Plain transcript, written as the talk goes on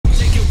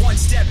one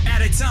step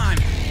at a time.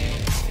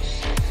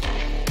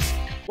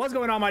 What's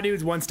going on, my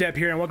dudes? One Step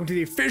here, and welcome to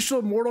the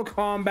official Mortal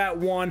Kombat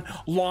 1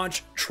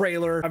 launch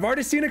trailer. I've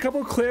already seen a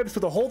couple of clips,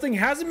 but the whole thing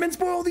hasn't been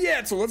spoiled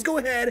yet, so let's go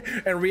ahead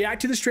and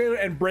react to this trailer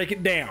and break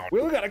it down. We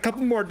only got a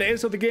couple more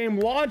days till the game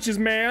launches,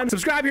 man.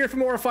 Subscribe here for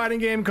more fighting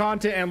game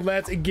content, and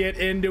let's get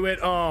into it.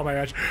 Oh my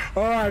gosh.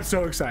 Oh, I'm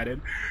so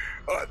excited.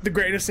 The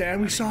greatest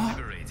sand we saw.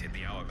 Liberated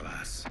the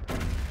hourglass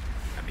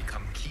and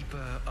become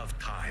keeper of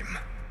time.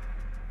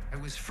 I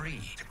was free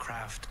to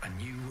craft a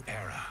new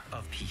era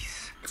of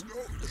peace.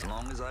 As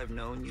long as I've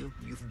known you,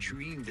 you've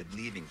dreamed of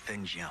leaving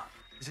things young.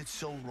 Is it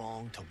so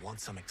wrong to want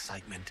some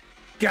excitement?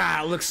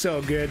 God, it looks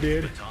so good,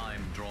 dude. The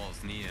time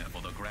draws near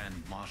for the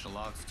grand martial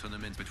arts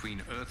tournament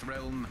between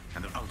Earthrealm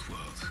and the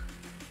Outworld.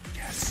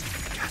 Yes,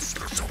 yes,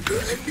 looks so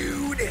good,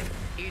 dude.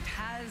 It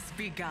has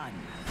begun.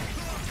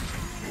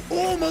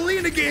 Oh,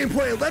 Melina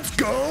gameplay, let's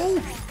go.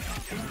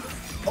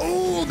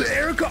 Oh, the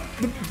Erica,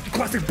 the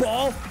classic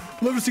ball.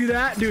 Love to see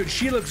that, dude.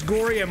 She looks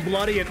gory and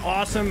bloody and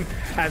awesome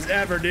as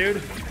ever, dude.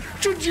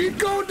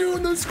 Chujiko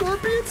doing the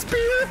scorpion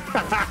spear.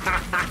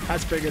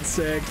 That's freaking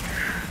sick.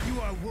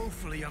 You are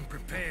woefully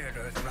unprepared,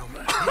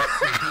 Earthrealmer.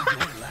 This will be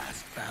your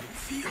last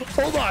battlefield.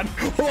 Hold on.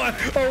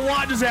 A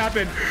lot just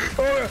happened.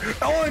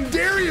 Oh, and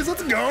Darius,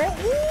 let's go.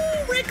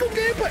 Ooh, Reiko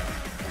gameplay.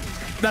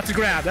 That's a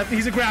grab.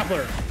 He's a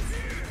grappler.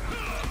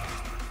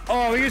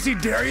 Oh, you see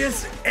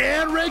Darius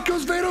and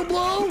Reiko's fatal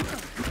blow?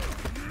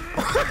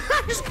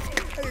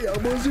 Hey,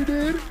 elbows you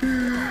did.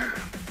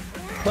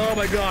 Oh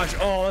my gosh.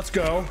 Oh, let's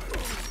go.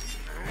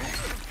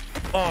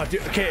 Oh,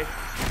 dude. Okay.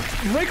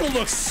 Reiko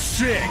looks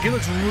sick. He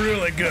looks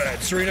really good.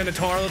 Serena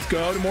Natara, let's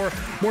go. More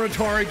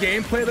Natara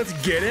gameplay. Let's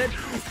get it.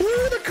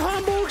 Ooh, the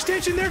combo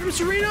extension there from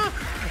Serena.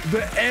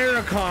 The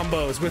air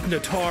combos with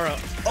Natara.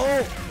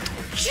 Oh,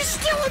 she's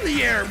still in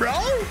the air, bro.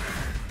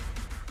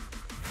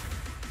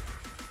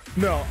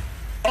 No.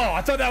 Oh,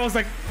 I thought that was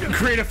like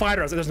creative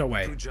fighter. I was like, there's no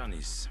way. Two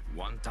Johnnies,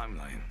 one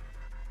timeline.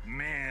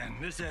 Man,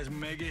 this has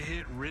mega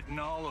hit written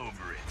all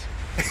over it.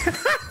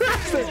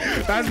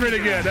 That's pretty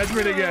good. That's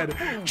pretty good.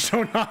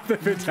 Showing off the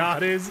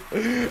fatalities.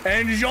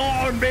 And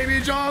Jean,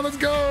 baby Jean, let's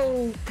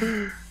go.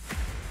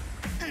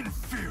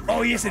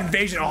 Oh yes,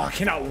 invasion. Oh, I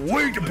cannot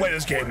wait to play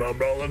this game up,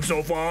 bro. Looks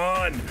so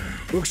fun.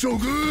 Looks so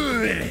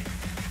good.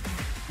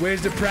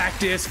 Ways to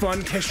practice,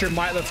 fun, test your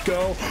might. Let's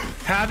go.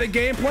 Have it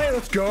gameplay.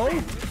 Let's go.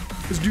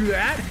 Let's do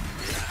that.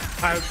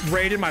 I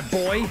raided my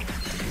boy.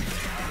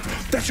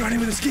 That's Johnny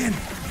with the skin.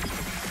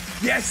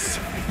 Yes,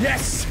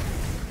 yes.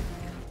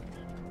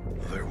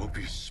 There will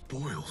be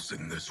spoils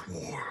in this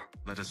war.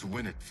 Let us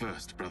win it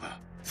first, brother.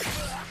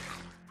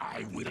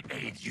 I will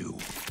aid you.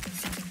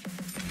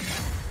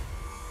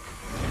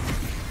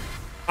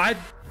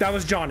 That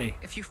was Johnny.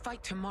 If you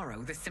fight tomorrow,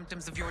 the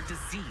symptoms of your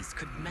disease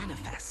could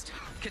manifest.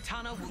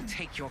 Katana will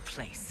take your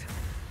place.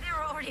 There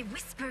are already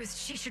whispers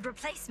she should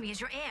replace me as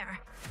your heir.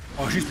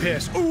 Oh, she's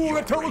pissed. Oh,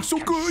 that tail looks so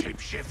good.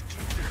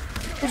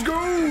 Shapeshift. Let's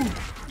go.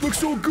 Looks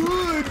so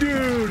good,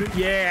 dude.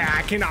 Yeah,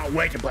 I cannot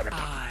wait to play it.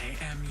 I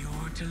am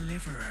your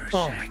deliverer.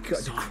 Oh my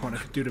god,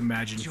 Chronic, dude,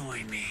 imagine.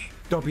 Join me.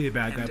 Don't be the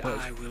bad guy,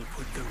 please. I will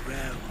put the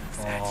realms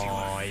at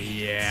Oh your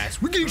feet.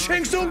 yes, we're getting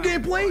Shang Tsung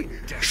gameplay.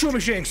 Show me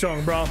Shang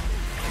Tsung, bro.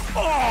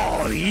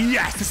 Oh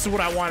yes, this is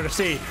what I wanted to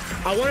see.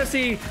 I want to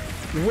see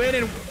win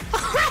and.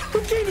 The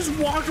game just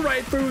walked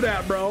right through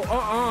that, bro.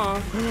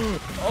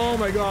 Oh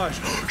my gosh.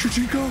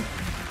 Chichiko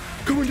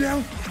coming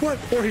down. What?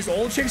 Or his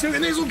old Shang Tsung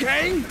and his little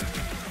gang.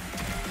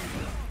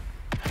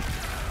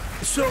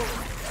 So,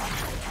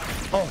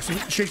 oh, so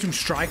Shang Tsung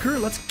Striker.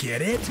 Let's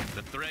get it.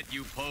 The threat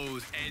you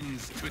pose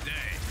ends today.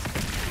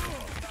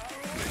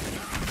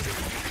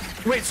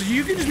 Wait, so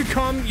you can just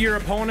become your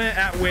opponent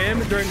at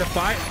whim during the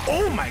fight?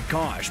 Oh my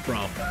gosh,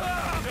 bro.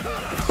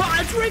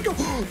 Ah, it's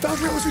Reiko. That was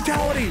Reiko's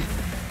fatality.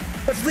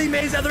 That's Lee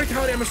May's other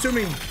fatality, I'm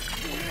assuming.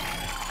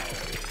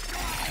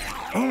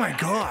 Oh my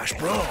gosh,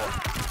 bro.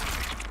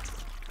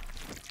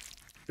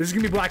 This is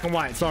gonna be black and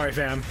white. Sorry,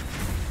 fam.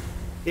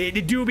 It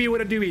doobie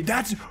what a doobie.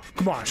 That's,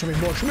 come on, show me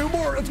more, show me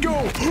more. Let's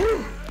go.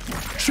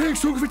 Shang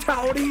Tsung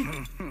fatality.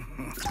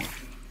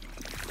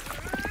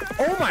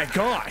 Oh my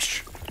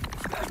gosh.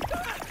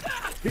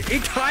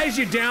 It ties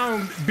you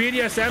down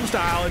BDSM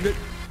style. And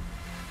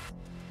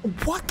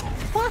what?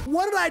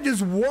 What did I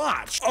just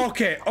watch?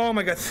 Okay, oh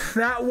my god,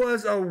 that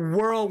was a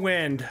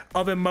whirlwind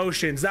of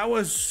emotions. That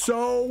was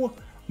so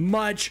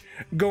much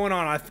going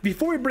on.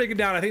 Before we break it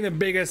down, I think the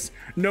biggest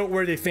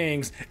noteworthy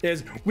things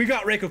is we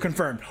got Reiko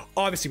confirmed.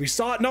 Obviously, we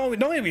saw it. Not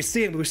only did we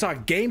see it, but we saw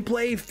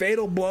gameplay,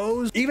 fatal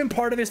blows, even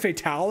part of his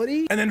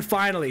fatality. And then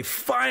finally,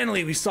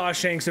 we saw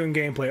Shang Tsung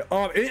gameplay.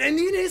 And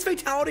even his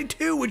fatality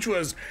too, which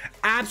was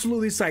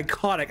absolutely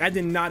psychotic. I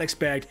did not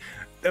expect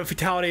the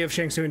fatality of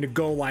Shang Tsung to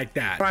go like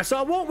that. All right, so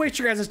I won't waste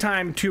your guys'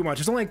 time too much.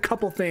 There's only a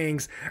couple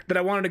things that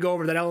I wanted to go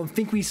over that I don't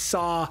think we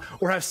saw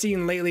or have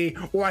seen lately,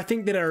 or I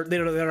think that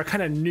are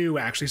kind of new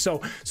actually.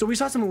 So we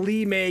saw some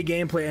Lee May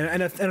gameplay,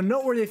 and a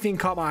noteworthy thing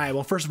caught my eye.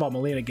 Well, first of all,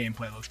 Melina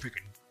gameplay looks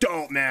freaking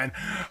dope, man.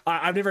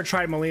 I've never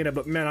tried Melina,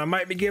 but man, I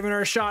might be giving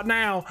her a shot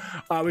now.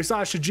 We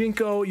saw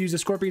Shujinko use the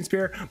Scorpion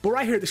Spear, but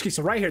right here,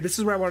 so right here, this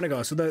is where I want to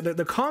go. So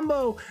the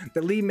combo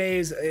that Li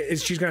Mei's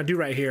she's gonna do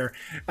right here.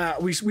 I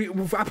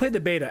played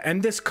the beta,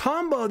 and this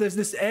combo, there's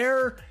this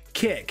air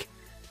kick.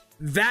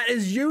 That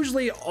is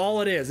usually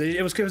all it is.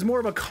 It was more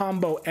of a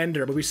combo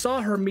ender, but we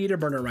saw her meter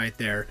burner right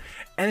there,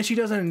 and then she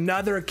does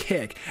another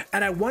kick.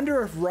 And I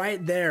wonder if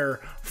right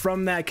there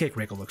from that kick,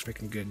 Reiko looks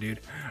freaking good,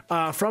 dude.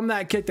 From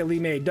that kick that Li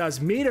Mei does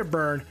meter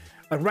burn,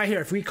 right here,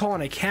 if we call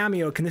in a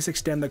cameo, can this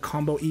extend the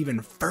combo even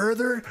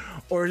further?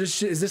 Or is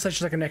this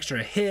just like an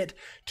extra hit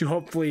to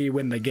hopefully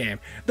win the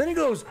game? Then it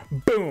goes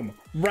boom,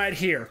 right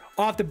here,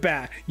 off the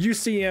bat. You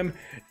see him,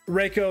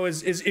 Reiko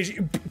is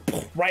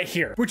right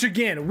here. Which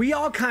again, we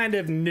all kind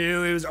of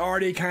knew. It was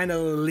already kind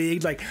of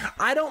leaked. Like,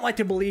 I don't like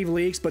to believe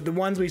leaks, but the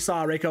ones we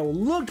saw Reiko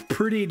looked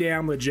pretty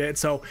damn legit.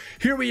 So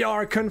here we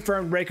are,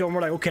 confirmed Reiko, and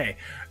we're like, okay,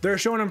 they're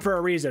showing him for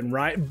a reason,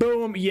 right?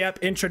 Boom, yep,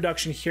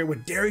 introduction here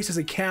with Darius as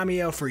a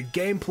cameo for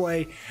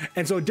gameplay.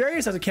 And so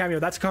Darius as a cameo,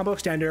 that's a combo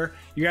extender.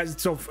 You guys,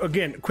 so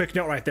again, quick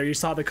note right there. You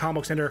saw the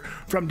combo extender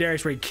from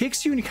Darius where he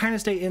kicks you and you kind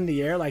of stay in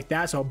the air like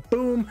that. So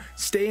boom,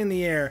 stay in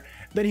the air.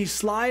 Then he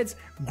slides,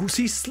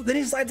 then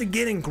he slides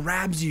again and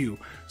grabs you.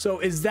 So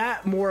is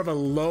that more of a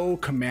low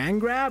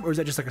command grab, or is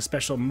that just like a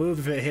special move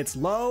if it hits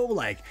low?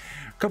 Like,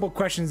 a couple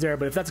questions there,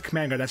 but if that's a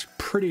command grab, that's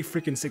pretty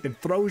freaking sick. Then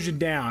throws you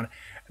down,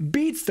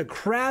 beats the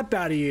crap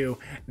out of you,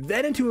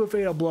 then into a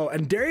fatal blow.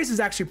 And Darius is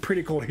actually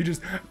pretty cool. He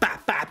just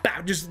bap, bap,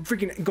 bap, just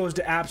freaking goes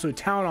to absolute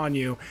town on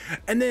you.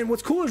 And then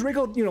what's cool is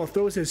Reiko, you know,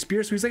 throws his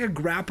spear, so he's like a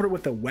grappler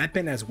with a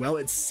weapon as well,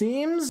 it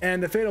seems.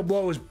 And the fatal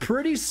blow is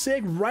pretty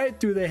sick, right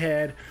through the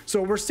head.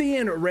 So we're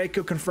seeing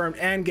Reiko confirmed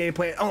and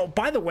gameplay. Oh,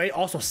 by the way,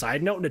 also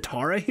side note,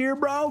 Natara here,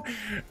 bro.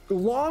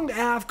 Long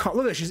af, look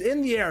at this, she's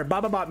in the air,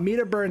 bop, bop, bop,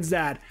 meter burns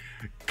that.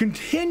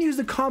 Continues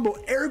the combo,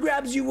 air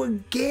grabs you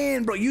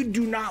again, bro. You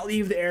do not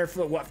leave the air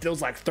for what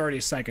feels like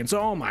 30 seconds.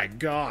 Oh my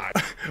god.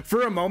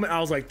 For a moment I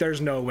was like, there's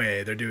no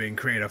way they're doing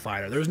Create a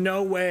Fighter. There's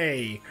no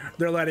way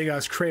they're letting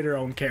us create our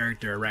own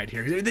character right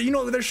here. You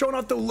know, they're showing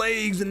off the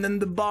legs and then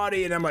the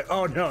body, and I'm like,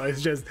 oh no,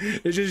 it's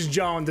just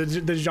John,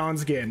 the John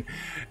skin.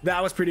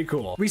 That was pretty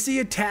cool. We see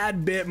a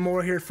tad bit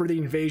more here for the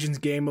Invasions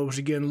game, which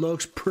again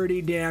looks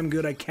pretty damn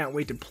good. I can't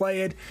wait to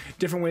play it.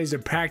 Different ways to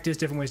practice,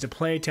 different ways to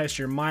play, test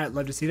your might.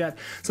 Love to see that.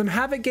 Some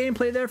Havoc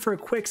gameplay there for a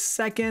quick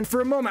second. For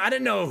a moment, I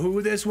didn't know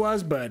who this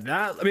was, but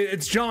I mean,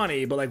 it's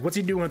Johnny, but like, what's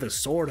he doing with a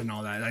sword and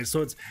all that? Like,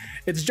 so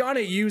it's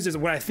Johnny uses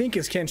what I think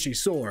is Kenshi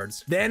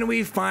swords. Then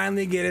we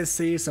finally get to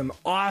see some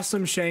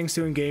awesome Shang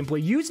Tsung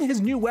gameplay using his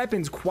new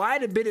weapons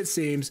quite a bit, it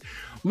seems.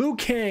 Liu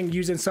Kang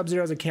using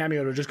Sub-Zero as a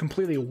cameo to just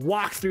completely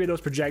walk through those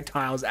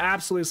projectiles.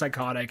 Absolutely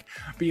psychotic,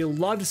 but you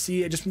love to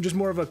see it. Just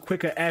more of a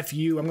quick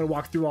FU. I'm gonna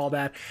walk through all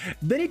that.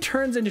 Then he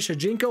turns into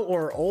Shujinko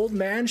or old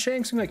man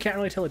Shang Tsung. I can't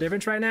really tell the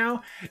difference right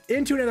now.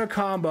 Into another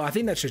combo. I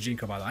think that's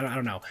Shujinko, by the way. I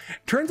don't know.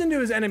 Turns into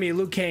his enemy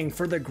Liu Kang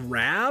for the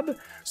grab.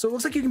 So it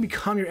looks like you can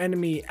become your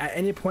enemy at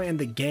any point in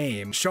the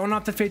game. Showing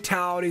off the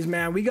fatalities,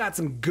 man. We got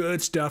some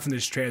good stuff in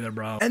this trailer,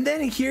 bro. And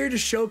then here to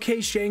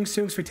showcase Shang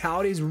Tsung's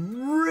fatalities,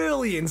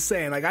 really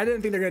insane. Like, I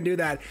didn't think they're gonna do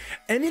that,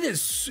 and it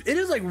is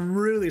like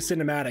really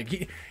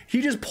cinematic.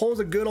 He just pulls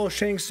a good old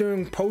Shang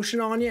Tsung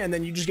potion on you, and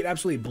then you just get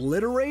absolutely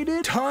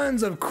obliterated.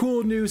 Tons of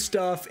cool new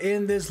stuff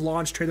in this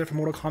launch trailer for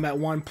Mortal Kombat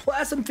 1,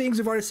 plus some things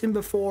we've already seen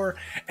before,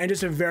 and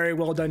just a very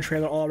well done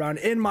trailer all around,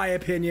 in my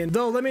opinion.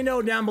 Though, let me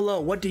know down below,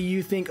 what do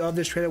you think of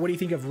this trailer? What do you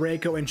think of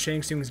Reiko and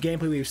Shang Tsung's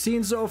gameplay we've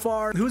seen so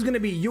far? Who's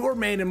gonna be your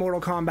main in Mortal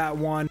Kombat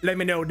 1? Let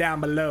me know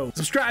down below.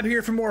 Subscribe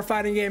here for more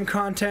fighting game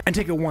content, and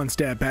take it one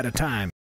step at a time.